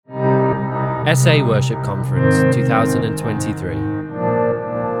SA Worship Conference 2023.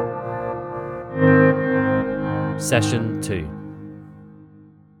 Session 2.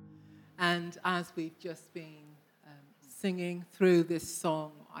 And as we've just been singing through this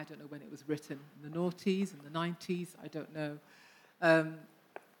song, I don't know when it was written, in the noughties, in the 90s, I don't know,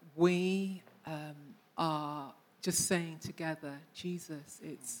 we are just saying together, Jesus,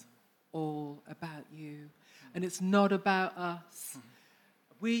 it's all about you. And it's not about us.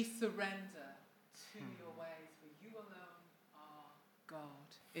 We surrender to your ways, for you alone are God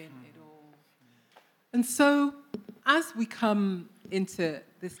in it all. And so, as we come into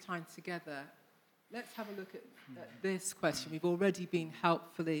this time together, let's have a look at this question. We've already been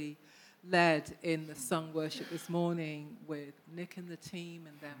helpfully led in the sung worship this morning with Nick and the team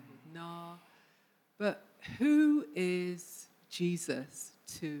and then with Na. But who is Jesus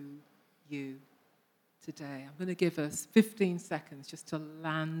to you today? I'm going to give us 15 seconds just to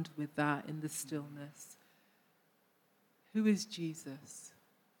land with that in the stillness. Who is Jesus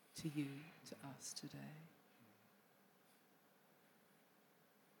to you, to us today?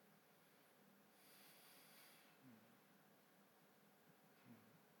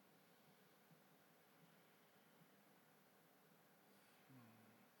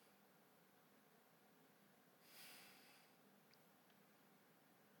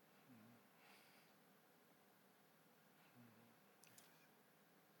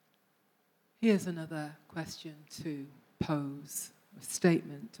 Here's another question to pose, a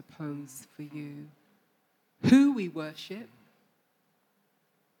statement to pose for you. Who we worship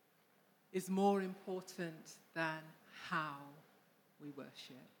is more important than how we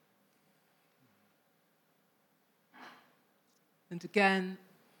worship. And again,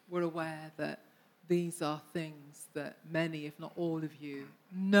 we're aware that these are things that many, if not all of you,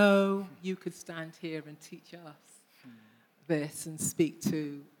 know you could stand here and teach us this and speak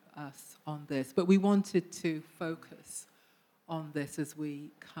to us on this. But we wanted to focus on this as we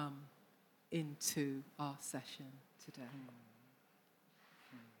come into our session today.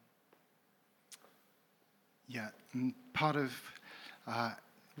 Yeah, and part of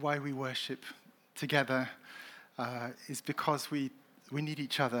why we worship together is because we need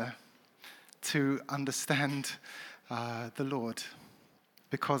each other to understand the Lord,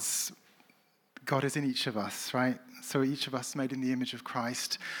 because God is in each of us, right? So each of us made in the image of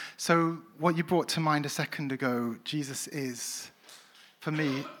Christ. So what you brought to mind a second ago, Jesus is, for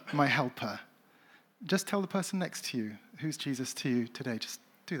me, my helper. Just tell the person next to you, who's Jesus to you today? Just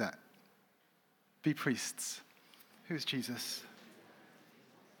do that. Be priests. Who's Jesus?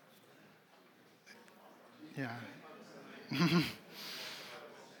 Yeah.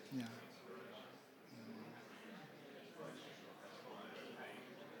 Yeah.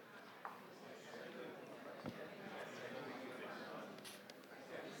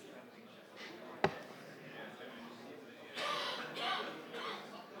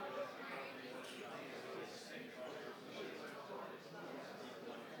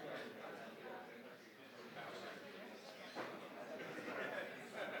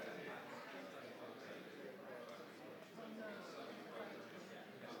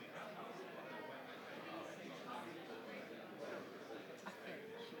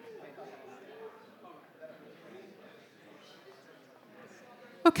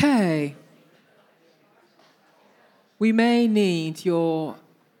 Okay. We may need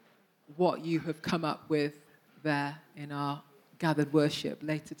what you have come up with there in our gathered worship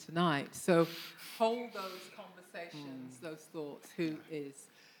later tonight. So hold those conversations, those thoughts. Who is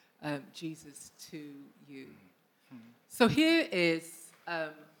Jesus to you? So here is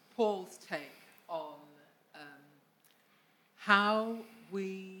Paul's take on how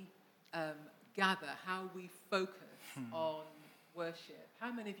we gather, how we focus on worship.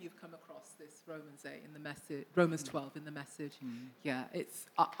 How many of you have come across this Romans 8 in the message, Romans 12 in the message? Yeah, it's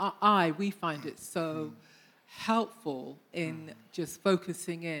we find it so helpful in just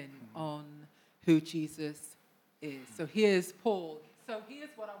focusing in on who Jesus is. So here's Paul. So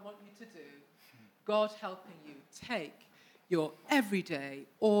here's what I want you to do. God helping you take your everyday,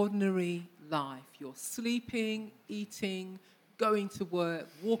 ordinary life, your sleeping, eating, going to work,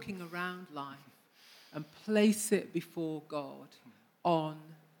 walking around life, and place it before God on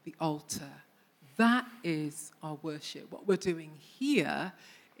the altar. That is our worship. What we're doing here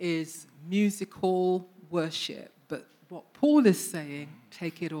is musical worship. But what Paul is saying,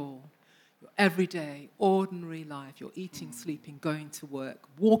 take it all. Your everyday, ordinary life, your eating, sleeping, going to work,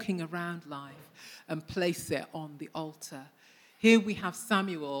 walking around life, and place it on the altar. Here we have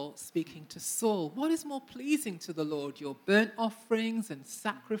Samuel speaking to Saul. What is more pleasing to the Lord, your burnt offerings and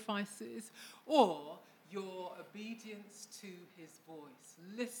sacrifices, or your obedience to his voice?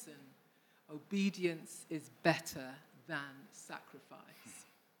 Listen, obedience is better than sacrifice.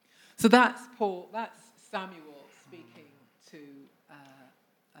 So that's Samuel speaking to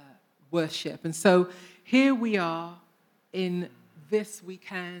worship. And so here we are in this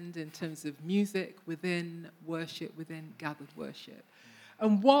weekend in terms of music within worship, within gathered worship.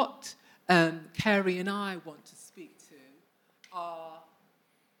 And what Carey and I want to speak to are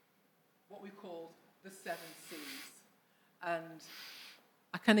what we call the 7 C's. And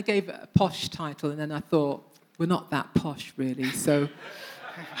I kind of gave it a posh title, and then I thought, we're not that posh, really. So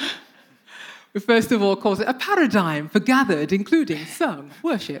we first of all called it a paradigm for gathered, including sung,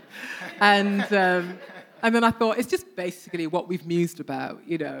 worship. And then I thought, it's just basically what we've mused about,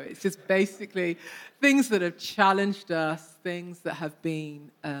 you know. It's just basically things that have challenged us, things that have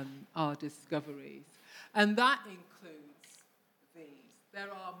been our discoveries. And that includes these. There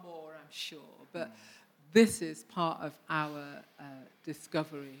are more, I'm sure, but this is part of our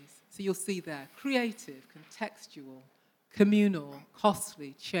discoveries. So you'll see there, creative, contextual, communal,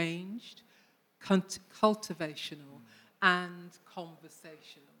 costly, changed, cultivational, and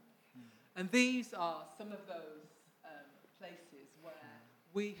conversational. And these are some of those places where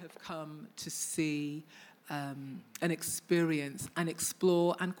we have come to see and experience and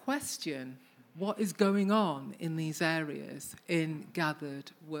explore and question what is going on in these areas in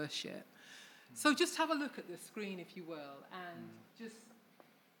gathered worship. So just have a look at the screen, if you will, and just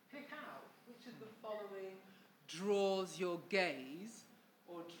pick out which of the following draws your gaze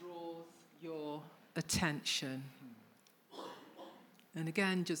or draws your attention. And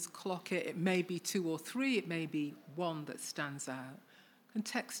again, just clock it. It may be 2 or 3. It may be 1 that stands out.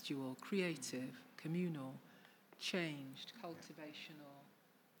 Contextual, creative, communal, changed, cultivational,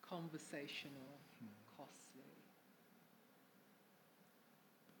 conversational, costly.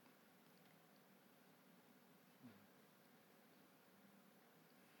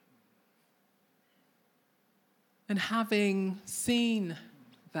 And having seen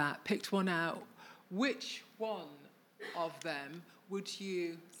that, picked one out, which one of them would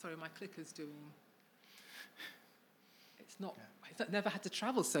you... Sorry, my clicker's doing... It's never had to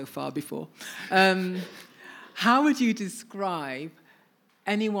travel so far before. How would you describe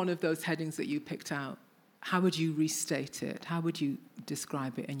any one of those headings that you picked out? How would you restate it? How would you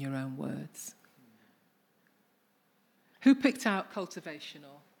describe it in your own words? Who picked out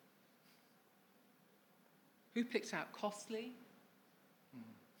cultivational? Who picked out costly?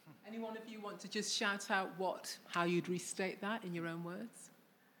 Any one of you want to just shout out how you'd restate that in your own words?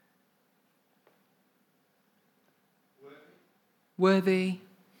 Worthy.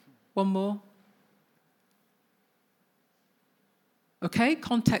 One more. Okay,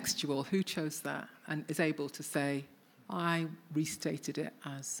 contextual. Who chose that and is able to say, I restated it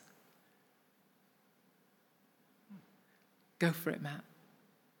as? Go for it, Matt.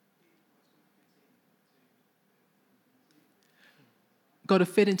 Got to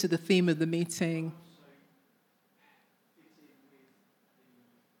fit into the theme of the meeting.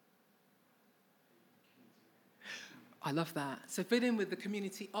 I love that. So fit in with the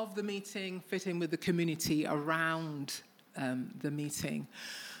community of the meeting, fit in with the community around the meeting.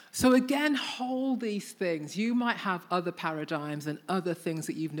 So again, hold these things. You might have other paradigms and other things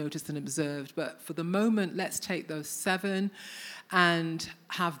that you've noticed and observed, but for the moment, let's take those 7 and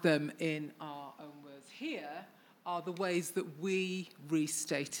have them in our own words. Here are the ways that we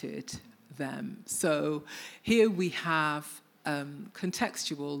restated them. So here we have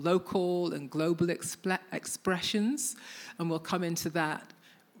contextual, local and global expressions, and we'll come into that.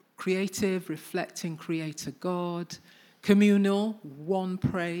 Creative, reflecting Creator God. Communal, one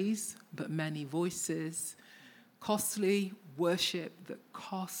praise, but many voices. Costly, worship that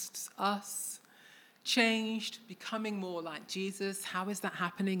costs us. Changed, becoming more like Jesus. How is that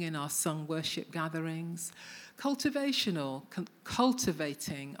happening in our sung worship gatherings? Cultivational,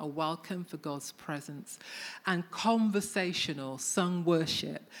 cultivating a welcome for God's presence. And conversational, sung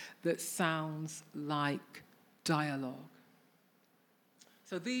worship that sounds like dialogue.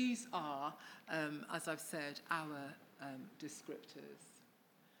 So these are, as I've said, our descriptors.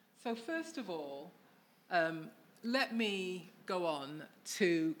 So first of all, let me go on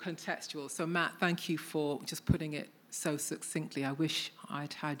to contextual. So Matt, thank you for just putting it so succinctly. I wish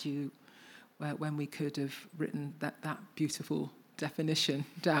I'd had you when we could have written that beautiful definition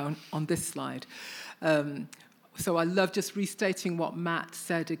down on this slide. So I love just restating what Matt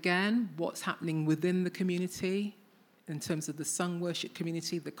said again, what's happening within the community in terms of the sung worship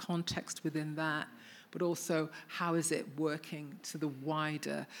community, the context within that, but also how is it working to the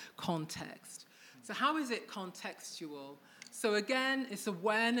wider context. So how is it contextual? So again, it's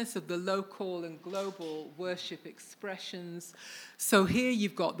awareness of the local and global worship expressions. So here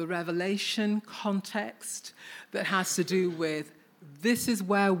you've got the revelation context that has to do with this is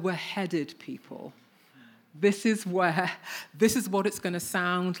where we're headed, people. This is what it's going to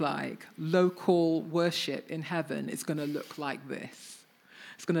sound like. Local worship in heaven is going to look like this.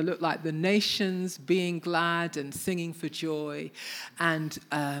 It's going to look like the nations being glad and singing for joy, and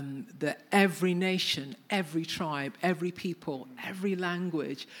that every nation, every tribe, every people, every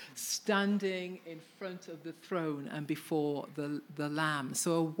language standing in front of the throne and before the Lamb.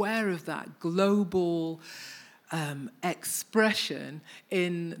 So aware of that global expression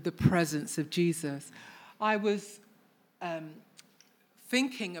in the presence of Jesus. I was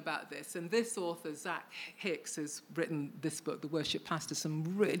thinking about this, and this author, Zach Hicks, has written this book, The Worship Pastor,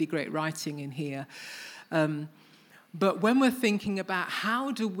 some really great writing in here. But when we're thinking about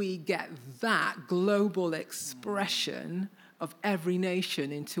how do we get that global expression of every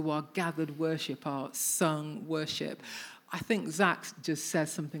nation into our gathered worship, our sung worship, I think Zach just says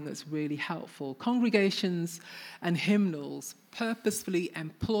something that's really helpful. Congregations and hymnals purposefully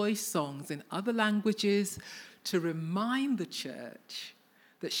employ songs in other languages to remind the church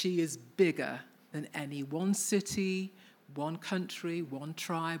that she is bigger than any one city, one country, one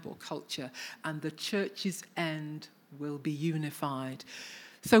tribe or culture, and the church's end will be unified.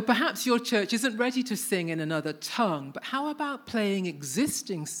 So perhaps your church isn't ready to sing in another tongue, but how about playing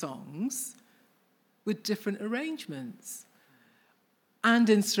existing songs with different arrangements and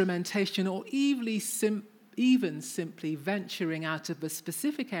instrumentation, or even simply venturing out of a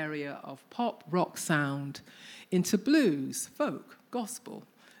specific area of pop rock sound into blues, folk, gospel,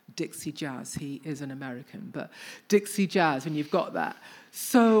 Dixie jazz. He is an American, but Dixie jazz, and you've got that.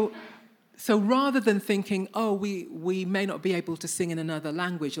 So rather than thinking, oh, we may not be able to sing in another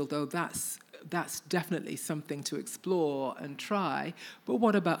language, although that's definitely something to explore and try, but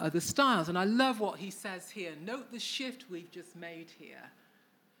what about other styles? And I love what he says here. Note the shift we've just made here.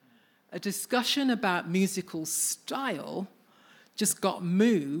 A discussion about musical style just got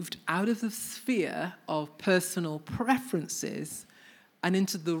moved out of the sphere of personal preferences and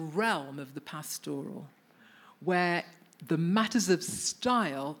into the realm of the pastoral, where the matters of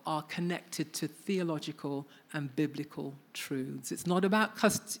style are connected to theological and biblical truths. It's not about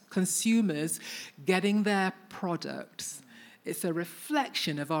consumers getting their products. It's a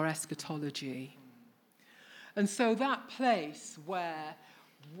reflection of our eschatology. And so that place where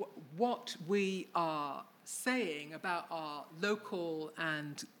what we are saying about our local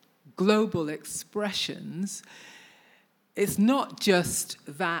and global expressions, it's not just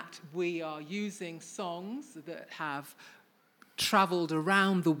that we are using songs that have traveled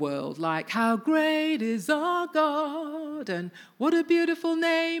around the world, like how great is our God and what a beautiful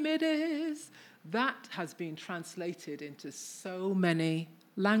name it is. That has been translated into so many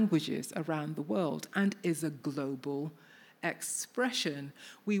languages around the world and is a global expression.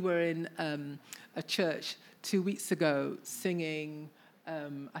 We were in a church 2 weeks ago singing,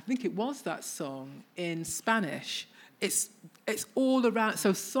 I think it was that song in Spanish. It's all around.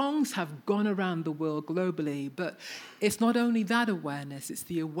 So songs have gone around the world globally, but it's not only that awareness, it's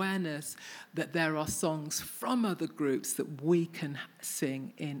the awareness that there are songs from other groups that we can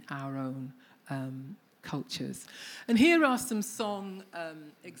sing in our own cultures. And here are some song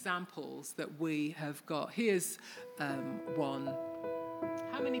examples that we have got. Here's one.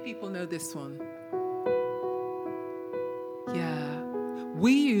 How many people know this one? Yeah.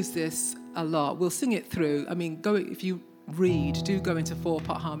 We use this a lot. We'll sing it through. I mean, if you read, do go into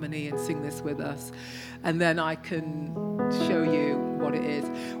 4-part harmony and sing this with us. And then I can show you what it is.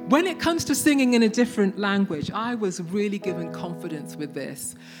 When it comes to singing in a different language, I was really given confidence with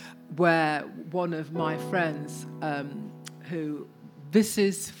this, where one of my friends, this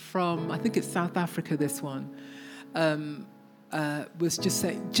is from, I think it's South Africa, this one, was just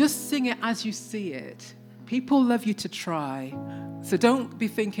saying, just sing it as you see it. People love you to try. So don't be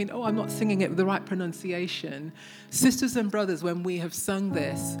thinking, oh, I'm not singing it with the right pronunciation. Sisters and brothers, when we have sung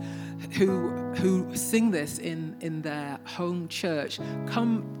this, who sing this in their home church,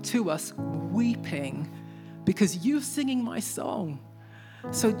 come to us weeping because you're singing my song.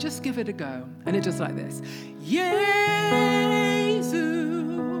 So just give it a go. And it does like this. Yesu,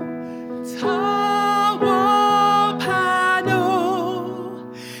 tawapano.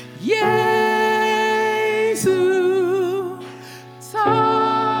 Yesu, tawapano.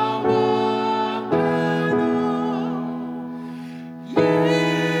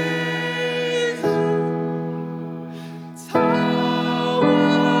 Yesu, tawapano.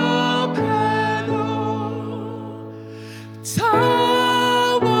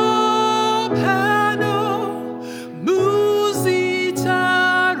 Move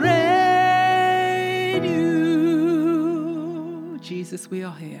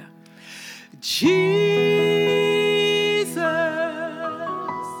Jesus,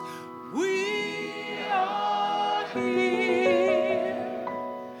 we are here.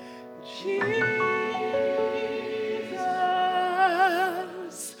 Jesus,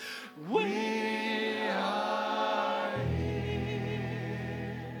 we are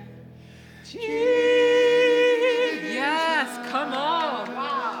here. Yes, come on.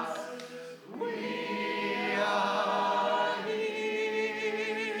 Wow. We are here.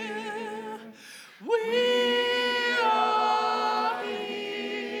 We are here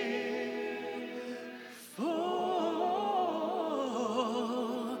for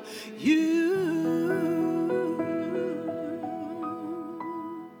you.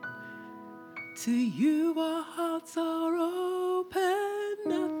 To you our hearts are open,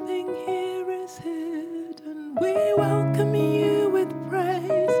 nothing here is hidden. We welcome you with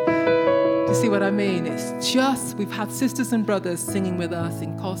praise. Do you see what I mean? It's just, we've had sisters and brothers singing with us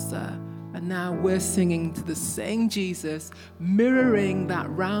in Costa, and now we're singing to the same Jesus, mirroring that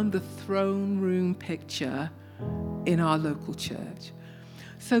round the throne room picture in our local church.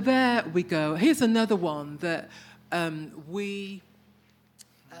 So there we go. Here's another one that we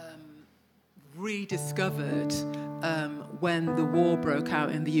rediscovered when the war broke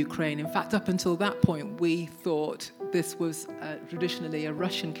out in the Ukraine. In fact, up until that point, we thought this was traditionally a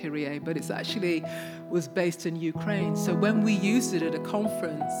Russian Kyrie, but it's actually was based in Ukraine. So when we used it at a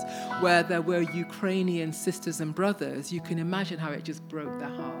conference where there were Ukrainian sisters and brothers, you can imagine how it just broke their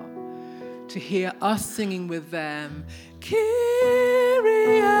heart to hear us singing with them,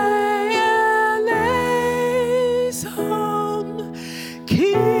 Kyrie eleison,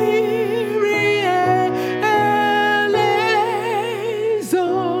 Kyrie eleison,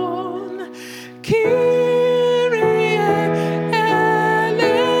 Kyrie eleison.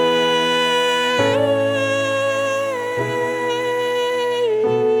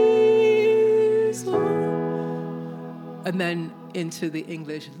 And then into the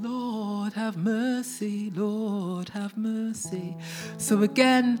English, Lord have mercy, Lord have mercy. So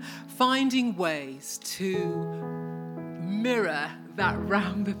again, finding ways to mirror that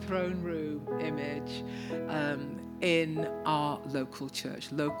round the throne room image in our local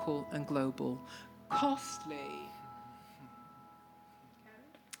church, local and global. Costly.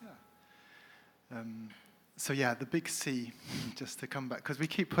 So yeah, the big C, just to come back, because we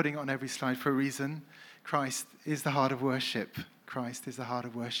keep putting it on every slide for a reason. Christ is the heart of worship. Christ is the heart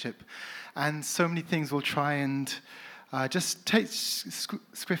of worship. And so many things will try and just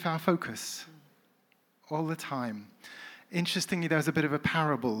scriff our focus all the time. Interestingly, there's a bit of a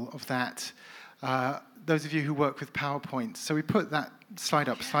parable of that. Those of you who work with PowerPoint. So we put that slide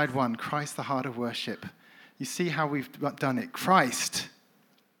up, slide 1, Christ, the heart of worship. You see how we've done it. Christ,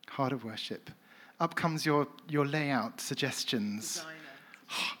 heart of worship. Up comes your layout suggestions. Designer.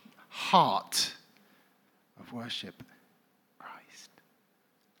 Heart of worship. Christ.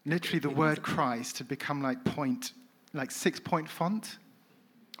 Literally, the word Christ had become like 6-point font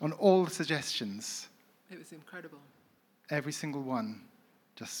on all the suggestions. It was incredible. Every single one.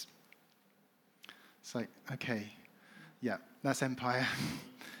 Just, it's like, okay, yeah, that's empire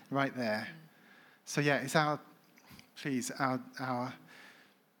right there. So yeah, it's our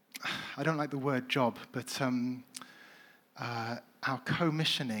I don't like the word job, but our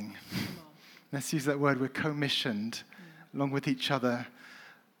commissioning. Let's use that word. We're commissioned, along with each other,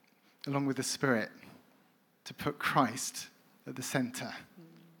 along with the Spirit, to put Christ at the center,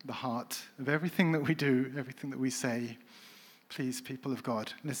 the heart of everything that we do, everything that we say. Please, people of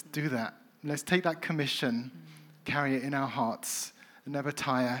God, let's do that. Let's take that commission, carry it in our hearts, and never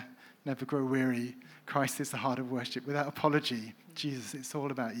tire, never grow weary. Christ is the heart of worship without apology. Jesus, it's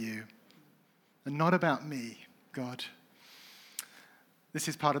all about you and not about me, God. This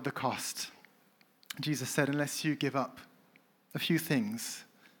is part of the cost. Jesus said, unless you give up a few things,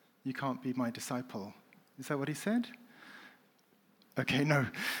 you can't be my disciple. Is that what he said? Okay, no,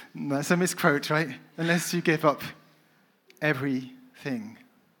 that's a misquote, right? Unless you give up everything,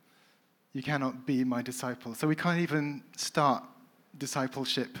 you cannot be my disciple. So we can't even start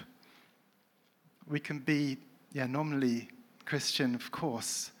discipleship. We can be, nominally Christian, of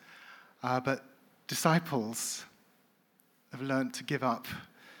course, but disciples have learned to give up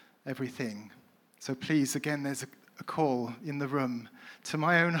everything. So please, again, there's a call in the room to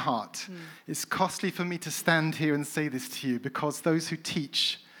my own heart. It's costly for me to stand here and say this to you because those who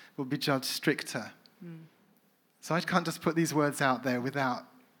teach will be judged stricter. So I can't just put these words out there without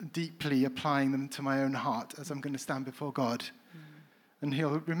deeply applying them to my own heart as I'm going to stand before God. And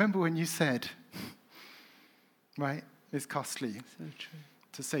he'll remember when you said, right? It's costly So true.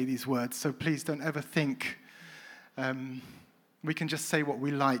 to say these words. So please don't ever think We can just say what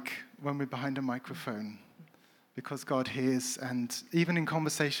we like when we're behind a microphone because God hears, and even in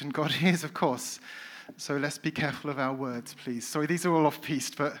conversation, God hears, of course. So let's be careful of our words, please. Sorry, these are all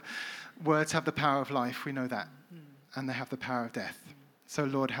off-piste, but words have the power of life, we know that, and they have the power of death. So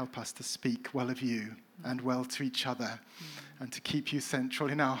Lord, help us to speak well of you and well to each other and to keep you central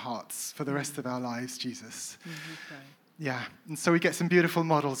in our hearts for the rest of our lives, Jesus. Yeah, and so we get some beautiful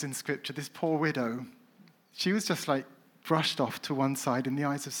models in Scripture. This poor widow, she was just like brushed off to one side in the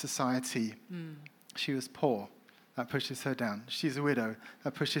eyes of society. She was poor. That pushes her down. She's a widow.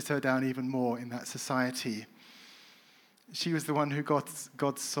 That pushes her down even more in that society. She was the one who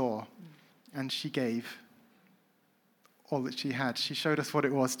God saw, and she gave all that she had. She showed us what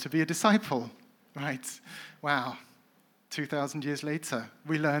it was to be a disciple, right? Wow. 2,000 years later,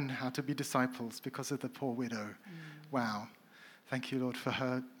 we learn how to be disciples because of the poor widow. Wow. Thank you, Lord, for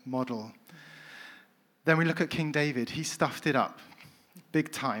her model. Then we look at King David. He stuffed it up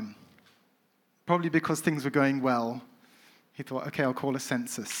big time. Probably because things were going well. He thought, okay, I'll call a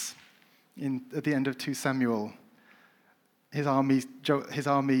census. At the end of 2 Samuel, his army,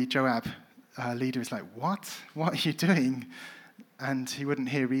 Joab, leader, is like, what? What are you doing? And he wouldn't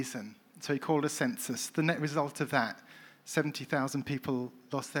hear reason. So he called a census. The net result of that, 70,000 people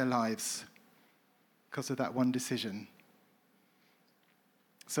lost their lives because of that one decision.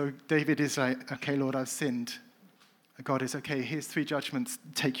 So David is like, okay, Lord, I've sinned. God is, okay, here's 3 judgments.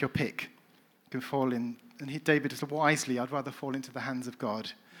 Take your pick. You can fall in. And David is wisely, I'd rather fall into the hands of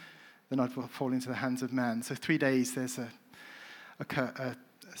God than I'd fall into the hands of man. So 3 days, there's a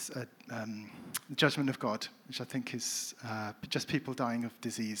judgment of God, which I think is just people dying of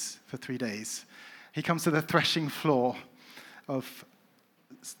disease for 3 days. He comes to the threshing floor of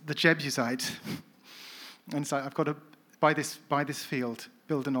the Jebusite, and he's like, I've got to buy this field,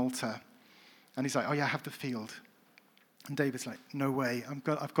 build an altar. And he's like, oh yeah, have the field. And David's like, no way,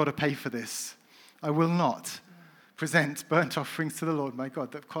 I've got to pay for this. I will not present burnt offerings to the Lord my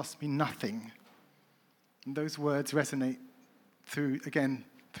God that cost me nothing. And those words resonate through, again,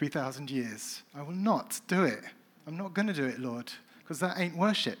 3,000 years. I will not do it. I'm not going to do it, Lord, because that ain't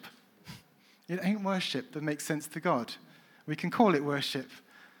worship. It ain't worship that makes sense to God. We can call it worship.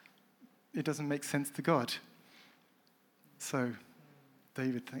 It doesn't make sense to God. So,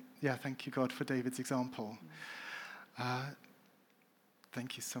 David, thank you, God, for David's example.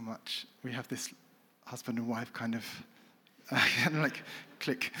 Thank you so much. We have this husband and wife kind of, like,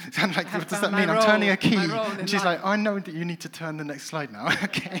 click. And like, what does that mean? I'm turning a key. And she's like, I know that you need to turn the next slide now.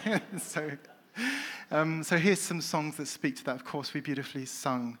 Okay. So here's some songs that speak to that. Of course, we beautifully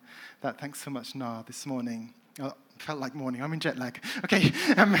sung that. Thanks so much, Na, this morning. Felt like morning. I'm in jet lag. Okay,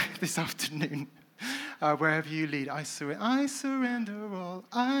 this afternoon. Wherever you lead, I surrender all.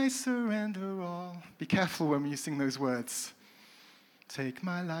 I surrender all. Be careful when you sing those words. Take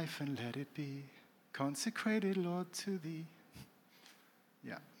my life and let it be consecrated, Lord, to thee.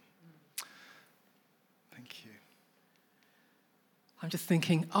 Yeah. Thank you. I'm just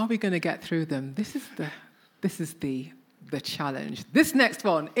thinking, are we going to get through them? This is the challenge. This next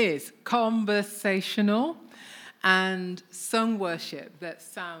one is conversational and sung worship that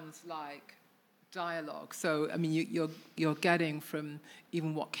sounds like dialogue. So, I mean, you're getting from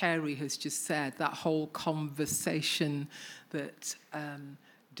even what Carey has just said, that whole conversation that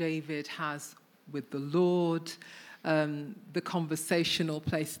David has with the Lord, the conversational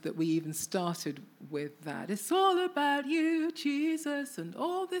place that we even started with that. It's all about you, Jesus, and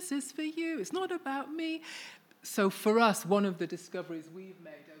all this is for you. It's not about me. So for us, one of the discoveries we've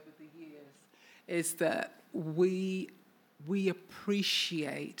made over the years is that we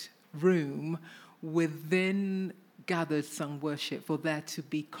appreciate room within gathered sung worship for there to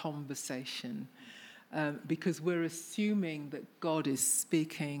be conversation, because we're assuming that God is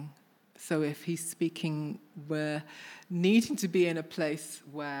speaking. So if he's speaking, we're needing to be in a place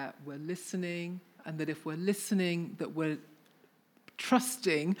where we're listening, and that if we're listening, that we're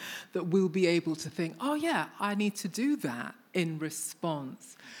trusting that we'll be able to think, oh yeah, I need to do that in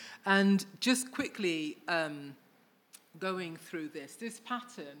response. And just quickly going through this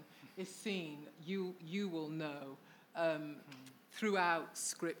pattern is seen, you will know, throughout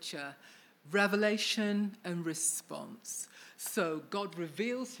Scripture, revelation and response. So God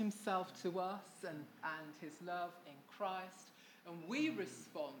reveals himself to us and his love in Christ, and we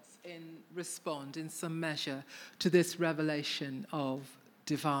respond in some measure to this revelation of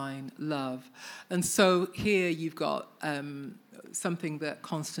divine love. And so here you've got something that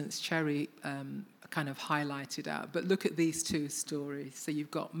Constance Cherry kind of highlighted out. But look at these two stories. So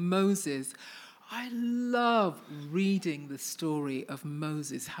you've got Moses. I love reading the story of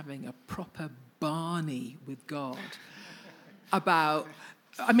Moses having a proper Barney with God. about.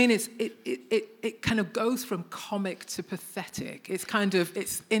 I mean, it kind of goes from comic to pathetic.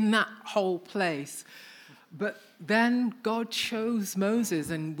 It's in that whole place. But then God chose Moses,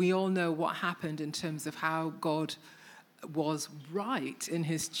 and we all know what happened in terms of how God was right in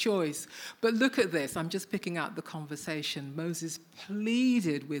his choice. But look at this. I'm just picking out the conversation. Moses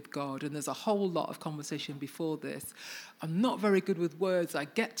pleaded with God, and there's a whole lot of conversation before this. I'm not very good with words. I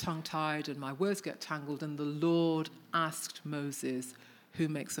get tongue-tied, and my words get tangled. And the Lord asked Moses, who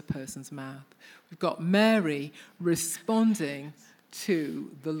makes a person's mouth? We've got Mary responding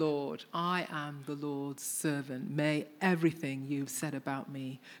to the Lord. I am the Lord's servant. May everything you've said about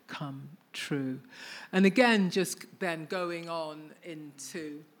me come true. And again, just then going on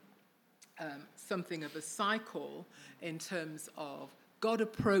into something of a cycle in terms of God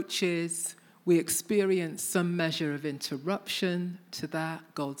approaches, we experience some measure of interruption to that.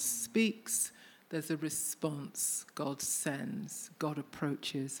 God speaks, there's a response. God sends, God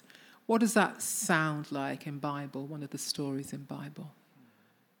approaches. What does that sound like in Bible? One of the stories in Bible.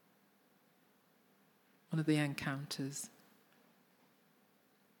 One of the encounters.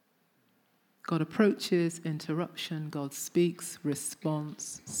 God approaches, interruption. God speaks,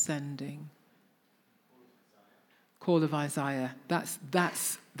 response, sending. Call of Isaiah. That's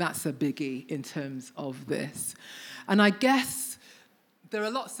a biggie in terms of this. And I guess there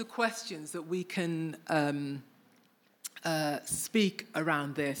are lots of questions that we can speak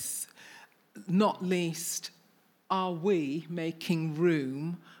around this. Not least, are we making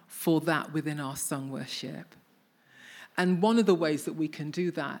room for that within our sung worship? And one of the ways that we can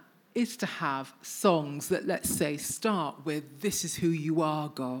do that is to have songs that, let's say, start with, "This is who you are,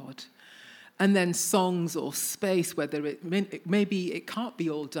 God." And then songs or space, whether maybe it can't be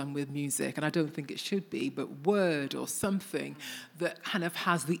all done with music, and I don't think it should be, but word or something that kind of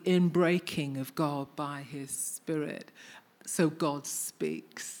has the inbreaking of God by his Spirit. So God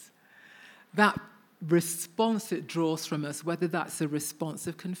speaks. That response it draws from us, whether that's a response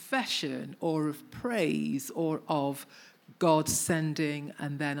of confession or of praise or of God sending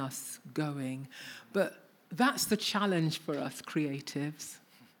and then us going. But that's the challenge for us creatives.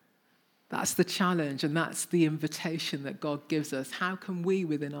 That's the challenge, and that's the invitation that God gives us. How can we,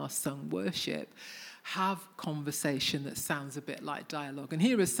 within our sung worship, have conversation that sounds a bit like dialogue? And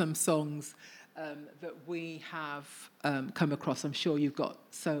here are some songs that we have come across. I'm sure you've got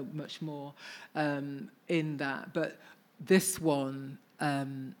so much more in that. But this one,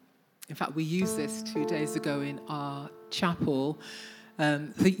 in fact, we used this 2 days ago in our chapel.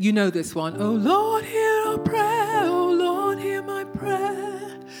 You know this one. Oh, Lord, hear our prayer. Oh, Lord, hear my prayer.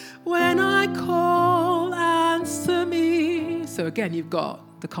 When I call, answer me. So again, you've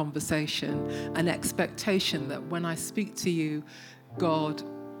got the conversation, an expectation that when I speak to you, God,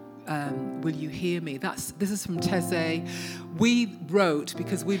 will you hear me? This is from Teze. We wrote,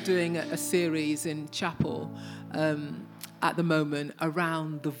 because we're doing a series in chapel at the moment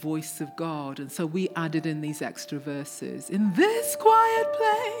around the voice of God. And so we added in these extra verses. In this quiet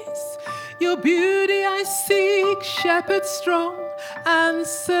place, your beauty I seek, shepherd strong,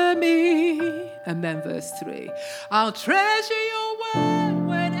 answer me. And then verse 3. I'll treasure your word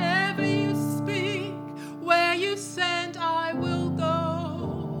whenever you speak, where you send I will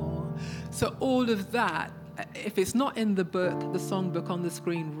go. So all of that, if it's not in the book, the songbook on the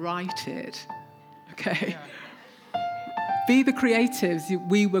screen, write it. Okay? Yeah. Be the creatives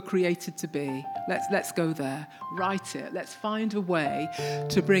we were created to be. Let's go there. Write it. Let's find a way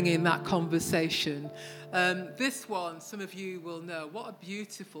to bring in that conversation. This one, some of you will know. What a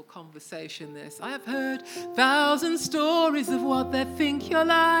beautiful conversation this. I have heard 1,000 stories of what they think you're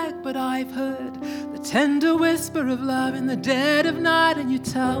like, but I've heard the tender whisper of love in the dead of night, and you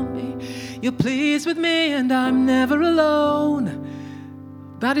tell me you're pleased with me and I'm never alone.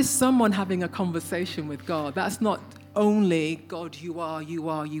 That is someone having a conversation with God. That's not only God, you are, you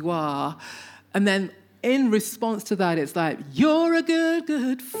are, you are. And then in response to that, it's like, you're a good,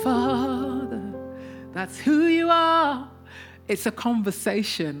 good Father. That's who you are. It's a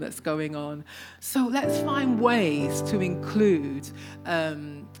conversation that's going on. So let's find ways to include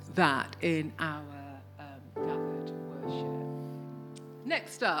that in our gathered worship.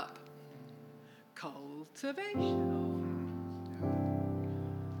 Next up, cultivation.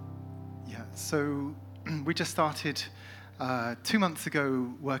 Yeah, so we just started 2 months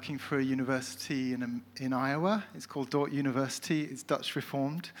ago working for a university in Iowa. It's called Dordt University. It's Dutch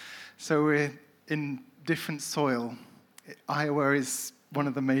Reformed. So we're in different soil. Iowa is one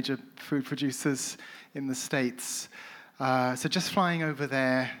of the major food producers in the States. So just flying over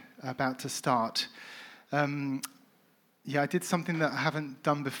there, about to start. I did something that I haven't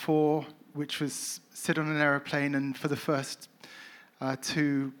done before, which was sit on an aeroplane and for the first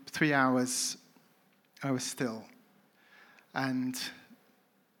 2, 3 hours, I was still and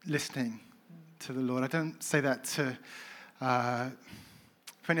listening to the Lord. I don't say that for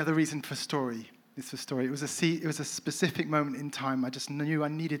any other reason for story. It's a story. It was a specific moment in time. I just knew I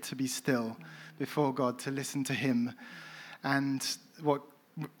needed to be still before God to listen to him. And what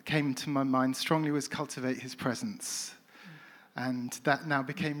came to my mind strongly was cultivate his presence. And that now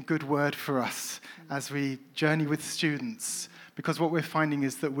became good word for us as we journey with students. Because what we're finding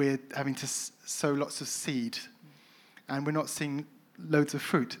is that we're having to sow lots of seed. And we're not seeing loads of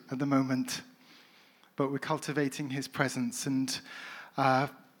fruit at the moment. But we're cultivating his presence. And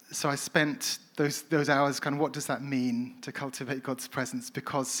so I spent those hours kind of, what does that mean to cultivate God's presence?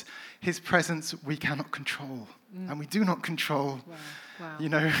 Because his presence we cannot control. And we do not control,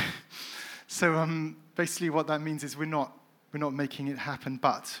 Wow. So basically what that means is we're not making it happen,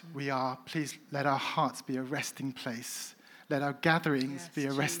 but we are, please let our hearts be a resting place. Let our gatherings be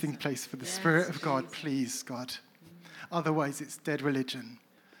a resting place for the Spirit of God, please, God. Otherwise it's dead religion.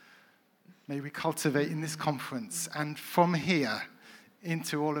 May we cultivate in this conference and from here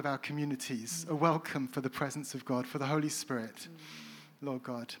into all of our communities a welcome for the presence of God, for the Holy Spirit, Lord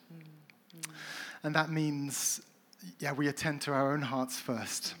God. And that means, we attend to our own hearts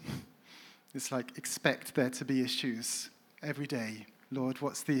first. It's like expect there to be issues every day. Lord,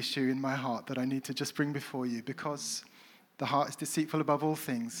 what's the issue in my heart that I need to just bring before you? Because the heart is deceitful above all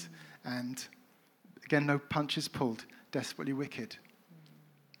things. And again, no punch is pulled, desperately wicked.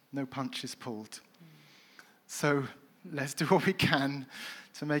 No punch is pulled. So let's do what we can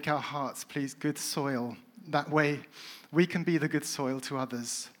to make our hearts, please, good soil. That way we can be the good soil to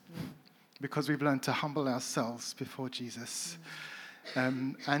others because we've learned to humble ourselves before Jesus.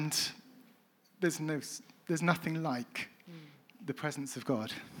 And there's nothing like the presence of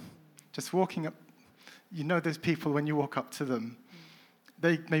God. Just walking up, those people when you walk up to them,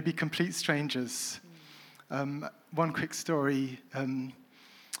 they may be complete strangers. One quick story,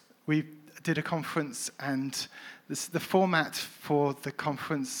 we did a conference and the format for the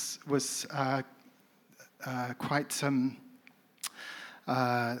conference was quite,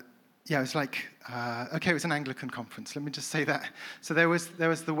 it was like, it was an Anglican conference, let me just say that. So there was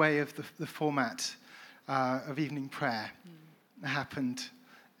the way of the format of evening prayer that happened.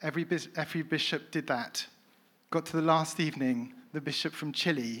 Every bishop did that. Got to the last evening, the bishop from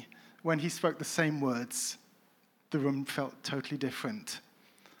Chile, when he spoke the same words, the room felt totally different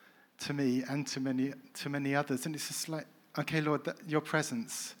to me and to many others. And it's just like, okay, Lord, your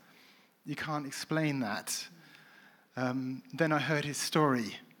presence, you can't explain that. Then I heard his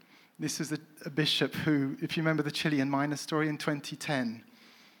story. This is a bishop who, if you remember the Chilean minor story in 2010,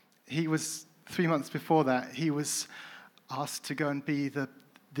 he was, 3 months before that, he was asked to go and be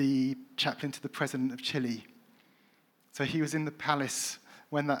the chaplain to the president of Chile. So he was in the palace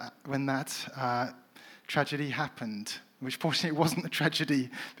when that tragedy happened, which fortunately wasn't a tragedy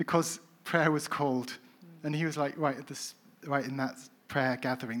because prayer was called. And he was like, right in that prayer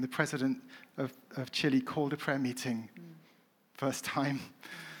gathering, the president of Chile called a prayer meeting. First time.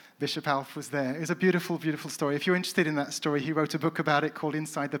 Bishop Alf was there. It was a beautiful, beautiful story. If you're interested in that story, he wrote a book about it called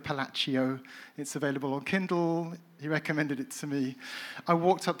Inside the Palacio. It's available on Kindle. He recommended it to me. I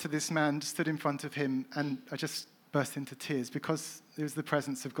walked up to this man, stood in front of him, and I just burst into tears because it was the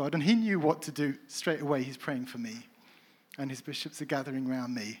presence of God. And he knew what to do straight away. He's praying for me. And his bishops are gathering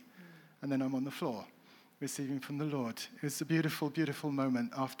around me. And then I'm on the floor, receiving from the Lord. It was a beautiful, beautiful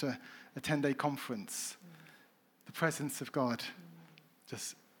moment after a 10-day conference. The presence of God.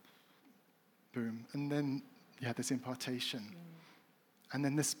 Just boom. And then, there's impartation. And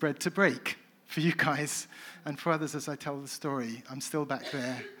then there's bread to break for you guys. And for others, as I tell the story, I'm still back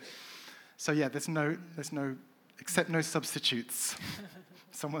there. So there's no, accept no substitutes.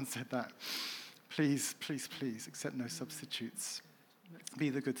 Someone said that. Please, please, please, accept no substitutes. Be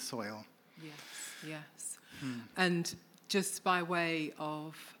the good soil. Yes. And just by way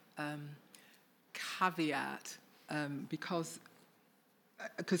of caveat, because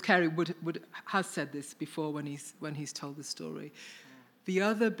Carey has said this before when he's told the story. The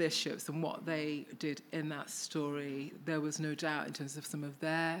other bishops and what they did in that story, there was no doubt in terms of some of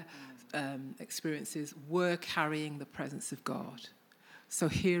their experiences, were carrying the presence of God. So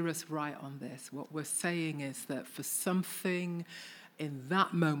hear us right on this. What we're saying is that for something in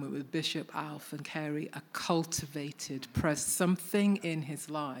that moment with Bishop Alf and Carey, a cultivated something in his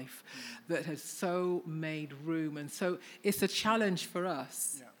life that has so made room. And so it's a challenge for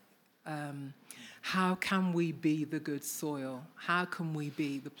us. How can we be the good soil? How can we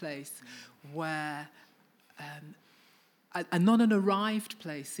be the place where, and not an arrived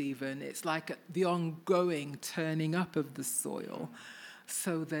place even, it's like the ongoing turning up of the soil,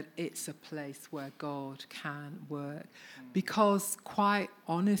 so that it's a place where God can work. Because quite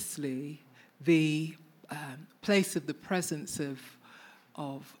honestly, the place of the presence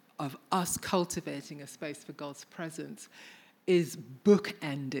of us cultivating a space for God's presence is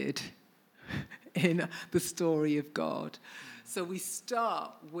bookended in the story of God. So we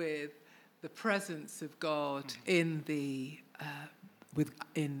start with the presence of God in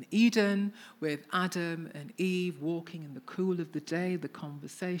Eden, with Adam and Eve walking in the cool of the day, the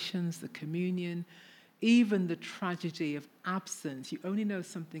conversations, the communion, even the tragedy of absence. You only know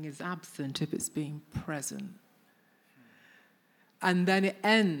something is absent if it's being present. And then it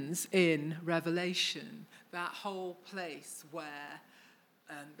ends in Revelation, that whole place where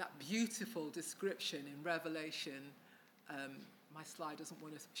that beautiful description in Revelation, my slide doesn't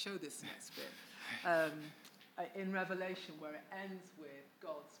want to show this next bit, in Revelation where it ends with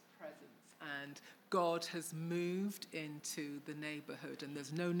God's presence and God has moved into the neighborhood and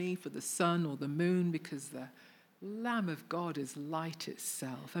there's no need for the sun or the moon because the Lamb of God is light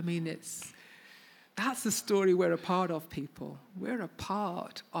itself. I mean, that's the story we're a part of, people. We're a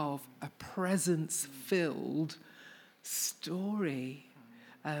part of a presence-filled story.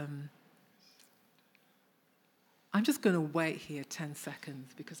 I'm just going to wait here 10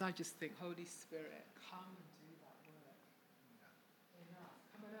 seconds because I just think, Holy Spirit, come and do that work in us.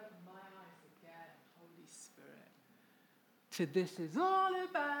 Come and open my eyes again, Holy Spirit. To this is all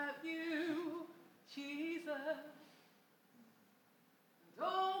about you, Jesus. And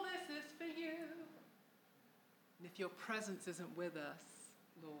all this is for you. And if your presence isn't with us,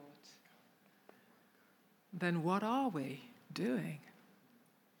 Lord, then what are we doing?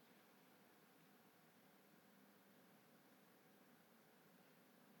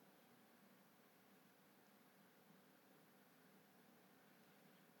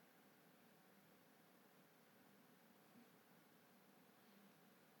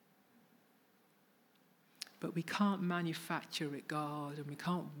 But we can't manufacture it, God, and we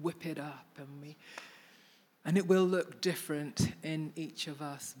can't whip it up, and it will look different in each of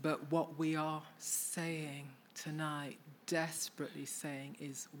us. But what we are saying tonight, desperately saying,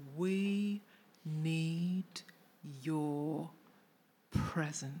 is we need your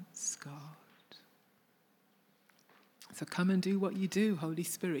presence, God. So come and do what you do, Holy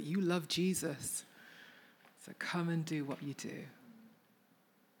Spirit. You love Jesus. So come and do what you do.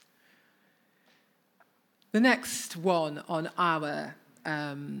 The next one on our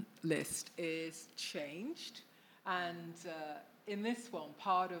list is changed. And in this one,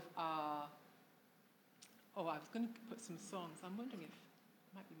 part of our... Oh, I was going to put some songs. I'm wondering if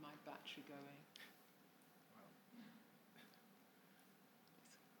it might be my battery going.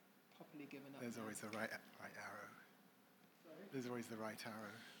 It's properly given up. There's now. always the right arrow. Sorry? There's always the right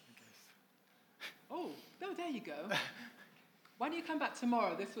arrow, I guess. Oh, no, there you go. Why don't you come back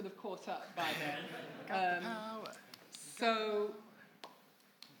tomorrow? This would have caught up by then. So,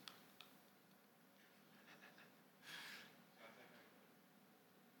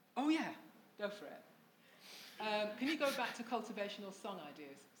 oh yeah, go for it. Can you go back to cultivational song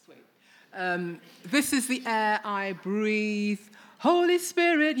ideas? Sweet. This is the air I breathe. Holy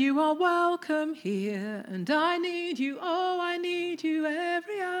Spirit, you are welcome here. And I need you, oh, I need you.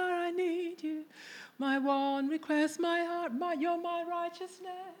 Every hour I need you. My one request, my heart, you're my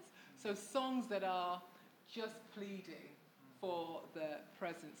righteousness. So songs that are just pleading for the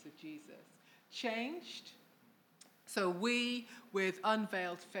presence of Jesus. Changed. So we, with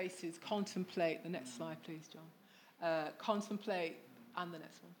unveiled faces, contemplate, the next slide please, John. Contemplate, and the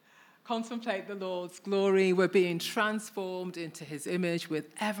next one. Contemplate the Lord's glory. We're being transformed into his image with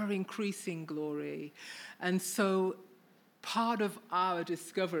ever-increasing glory. And so part of our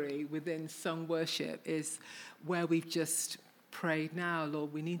discovery within sung worship is where we've just prayed now,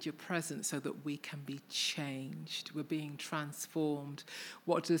 Lord, we need your presence so that we can be changed. We're being transformed.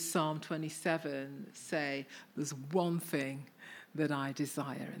 What does Psalm 27 say? There's one thing that I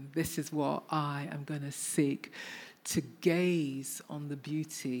desire, and this is what I am going to seek, to gaze on the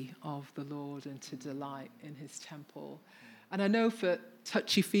beauty of the Lord and to delight in his temple. And I know for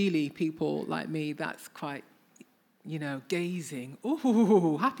touchy-feely people like me, that's quite, gazing,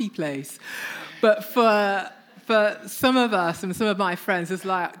 ooh, happy place. But for some of us and some of my friends, it's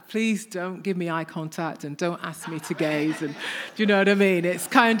like, please don't give me eye contact and don't ask me to gaze. And do you know what I mean? It's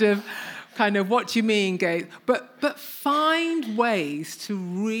kind of what do you mean, gaze? But find ways to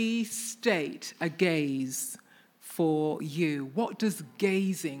restate a gaze for you. What does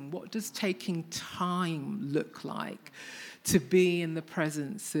gazing, what does taking time look like to be in the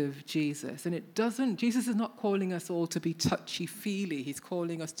presence of Jesus? And Jesus is not calling us all to be touchy-feely. He's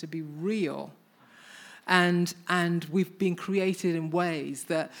calling us to be real And we've been created in ways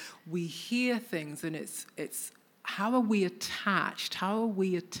that we hear things, and it's how are we attached? How are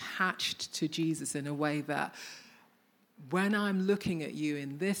we attached to Jesus in a way that when I'm looking at you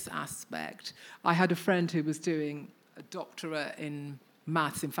in this aspect, I had a friend who was doing a doctorate in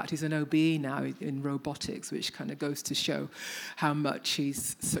maths. In fact, he's an OBE now in robotics, which kind of goes to show how much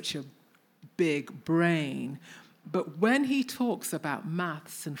he's such a big brain. But when he talks about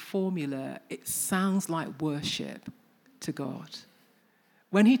maths and formula, it sounds like worship to God.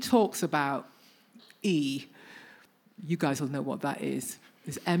 When he talks about E, you guys will know what that is.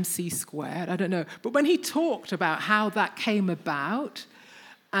 It's MC squared, I don't know. But when he talked about how that came about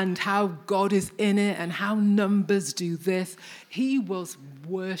and how God is in it and how numbers do this, he was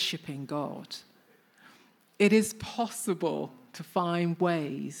worshiping God. It is possible to find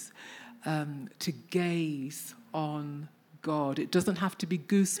ways to gaze on God. It doesn't have to be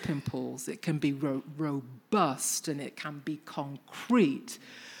goose pimples. It can be robust and it can be concrete.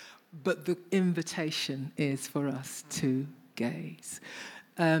 But the invitation is for us to gaze.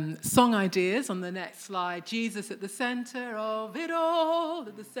 Song ideas on the next slide. Jesus at the center of it all,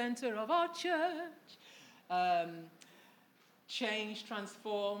 at the center of our church. Changed,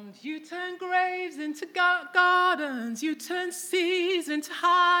 transformed. You turn graves into gardens. You turn seas into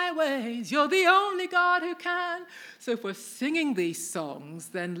highways. You're the only God who can. So if we're singing these songs,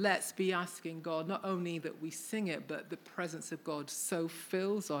 then let's be asking God not only that we sing it, but the presence of God so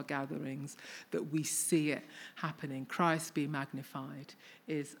fills our gatherings that we see it happening. Christ be magnified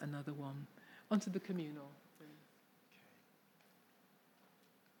is another one. Onto the communal.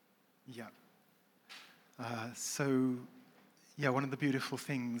 Yeah. One of the beautiful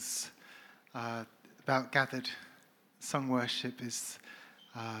things about gathered sung worship is,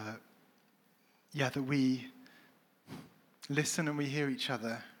 that we listen and we hear each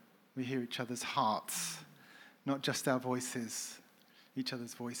other. We hear each other's hearts, not just our voices, each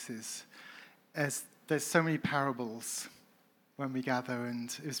other's voices. As there's so many parables when we gather, and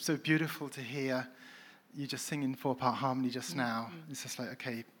it was so beautiful to hear you just sing in 4-part harmony just now. It's just like,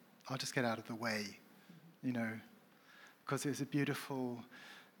 okay, I'll just get out of the way, because it's a beautiful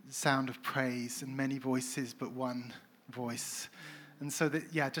sound of praise and many voices but one voice. And so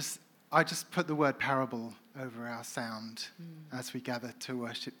I just put the word parable over our sound as we gather to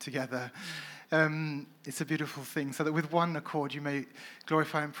worship together. It's a beautiful thing, so that with one accord you may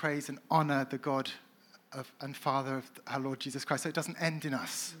glorify and praise and honor the God and Father of our Lord Jesus Christ. So it doesn't end in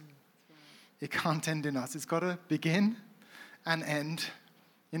us. It can't end in us. It's got to begin and end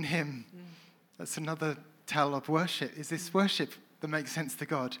in him. That's another tell of worship. Is this worship that makes sense to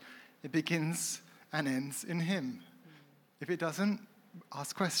God? It begins and ends in him. If it doesn't,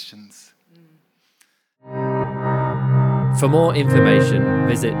 ask questions. For more information,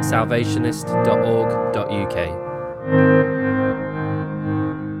 visit salvationist.org.uk.